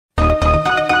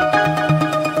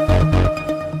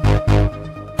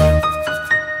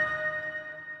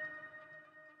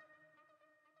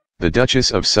The Duchess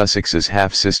of Sussex's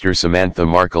half-sister Samantha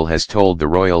Markle has told the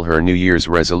royal her New Year's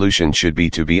resolution should be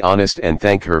to be honest and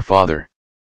thank her father.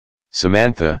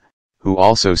 Samantha, who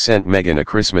also sent Meghan a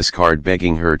Christmas card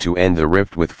begging her to end the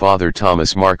rift with Father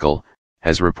Thomas Markle,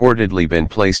 has reportedly been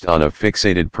placed on a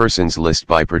fixated persons list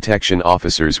by protection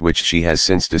officers, which she has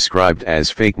since described as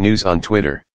fake news on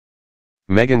Twitter.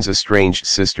 Meghan's estranged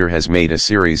sister has made a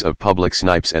series of public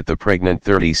snipes at the pregnant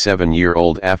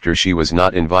 37-year-old after she was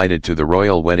not invited to the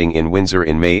royal wedding in Windsor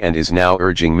in May, and is now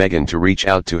urging Meghan to reach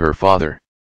out to her father.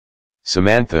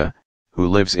 Samantha, who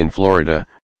lives in Florida,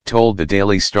 told the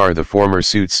Daily Star the former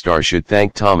Suits star should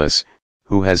thank Thomas,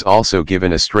 who has also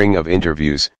given a string of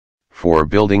interviews, for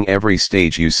building every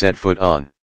stage you set foot on.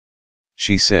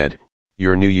 She said,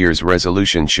 "Your New Year's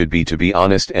resolution should be to be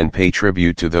honest and pay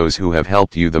tribute to those who have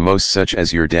helped you the most, such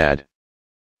as your dad.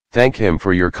 Thank him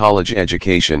for your college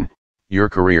education, your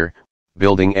career,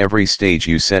 building every stage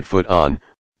you set foot on,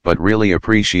 but really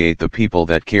appreciate the people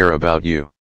that care about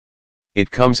you." It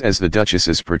comes as the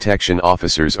Duchess's protection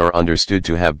officers are understood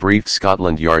to have briefed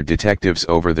Scotland Yard detectives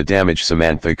over the damage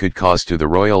Samantha could cause to the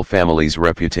royal family's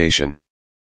reputation.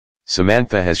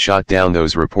 Samantha has shot down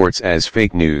those reports as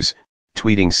fake news,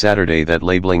 tweeting Saturday that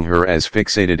labeling her as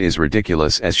fixated is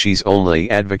ridiculous, as she's only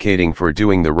advocating for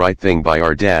doing the right thing by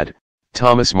our dad,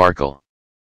 Thomas Markle.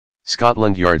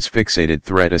 Scotland Yard's Fixated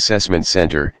Threat Assessment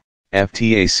Centre,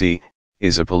 FTAC,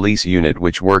 is a police unit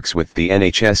which works with the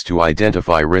NHS to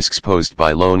identify risks posed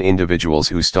by lone individuals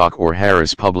who stalk or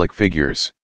harass public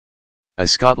figures. A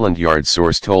Scotland Yard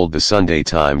source told the Sunday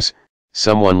Times,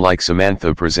 "Someone like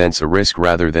Samantha presents a risk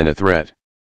rather than a threat.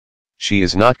 She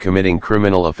is not committing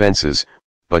criminal offences,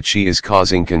 but she is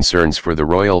causing concerns for the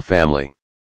royal family.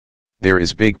 There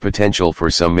is big potential for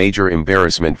some major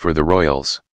embarrassment for the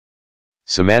royals.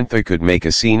 Samantha could make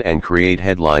a scene and create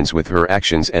headlines with her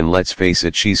actions, and let's face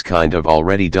it, she's kind of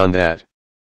already done that."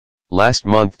 Last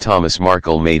month Thomas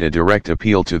Markle made a direct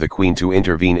appeal to the Queen to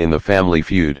intervene in the family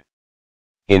feud.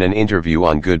 In an interview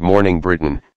on Good Morning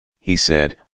Britain, he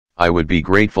said, "I would be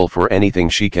grateful for anything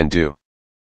she can do.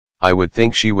 I would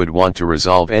think she would want to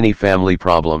resolve any family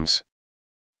problems.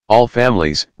 All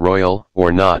families, royal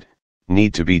or not,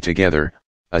 need to be together,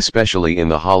 especially in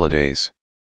the holidays."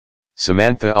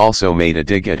 Samantha also made a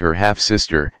dig at her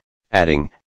half-sister,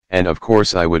 adding, "And of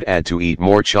course I would add to eat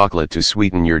more chocolate to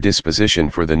sweeten your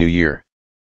disposition for the new year."